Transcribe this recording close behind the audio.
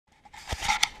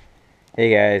Hey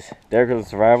guys, Derek of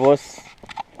the Survivalists.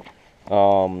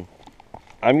 I'm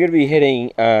going to be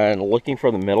hitting and looking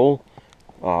for the middle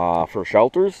for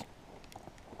shelters.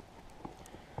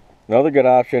 Another good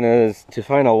option is to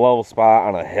find a level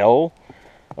spot on a hill.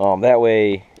 That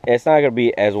way it's not going to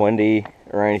be as windy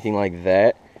or anything like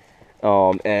that.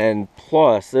 And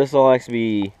plus, this will actually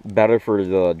be better for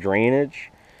the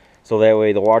drainage. So that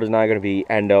way the water's not going to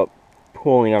end up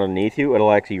pooling underneath you.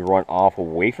 It'll actually run off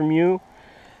away from you.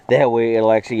 That way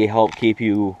it'll actually help keep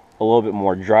you a little bit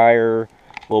more drier, a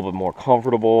little bit more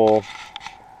comfortable,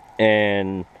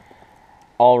 and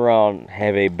all around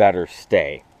have a better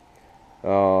stay. They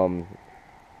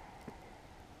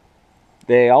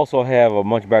also have a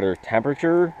much better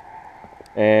temperature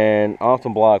and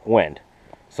often block wind.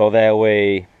 So that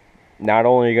way, not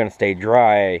only are you going to stay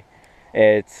dry,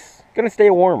 it's going to stay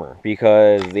warmer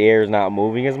because the air is not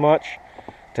moving as much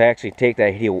to actually take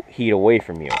that heat away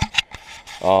from you.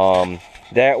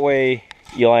 That way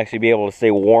you'll actually be able to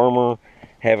stay warmer,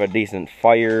 have a decent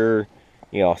fire,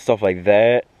 stuff like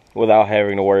that, without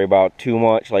having to worry about too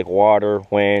much like water,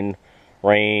 wind,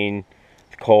 rain,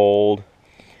 cold,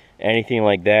 anything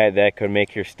like that that could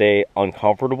make your stay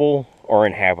uncomfortable or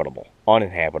uninhabitable,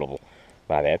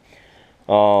 my bad.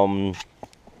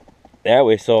 That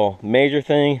way, so major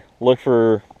thing, look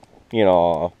for,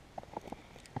 a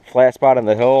flat spot on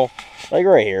the hill, like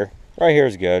right here. Right here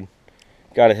is good.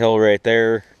 Got a hill right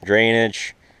there,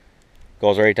 drainage,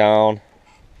 goes right downhill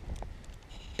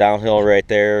right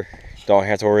there. Don't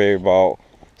have to worry about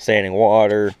standing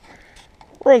water,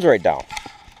 runs right down.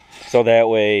 So that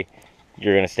way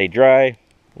you're gonna stay dry,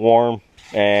 warm,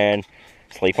 and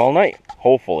sleep all night,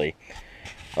 hopefully.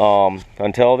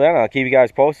 Until then, I'll keep you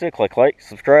guys posted. Click like,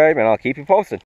 subscribe, and I'll keep you posted.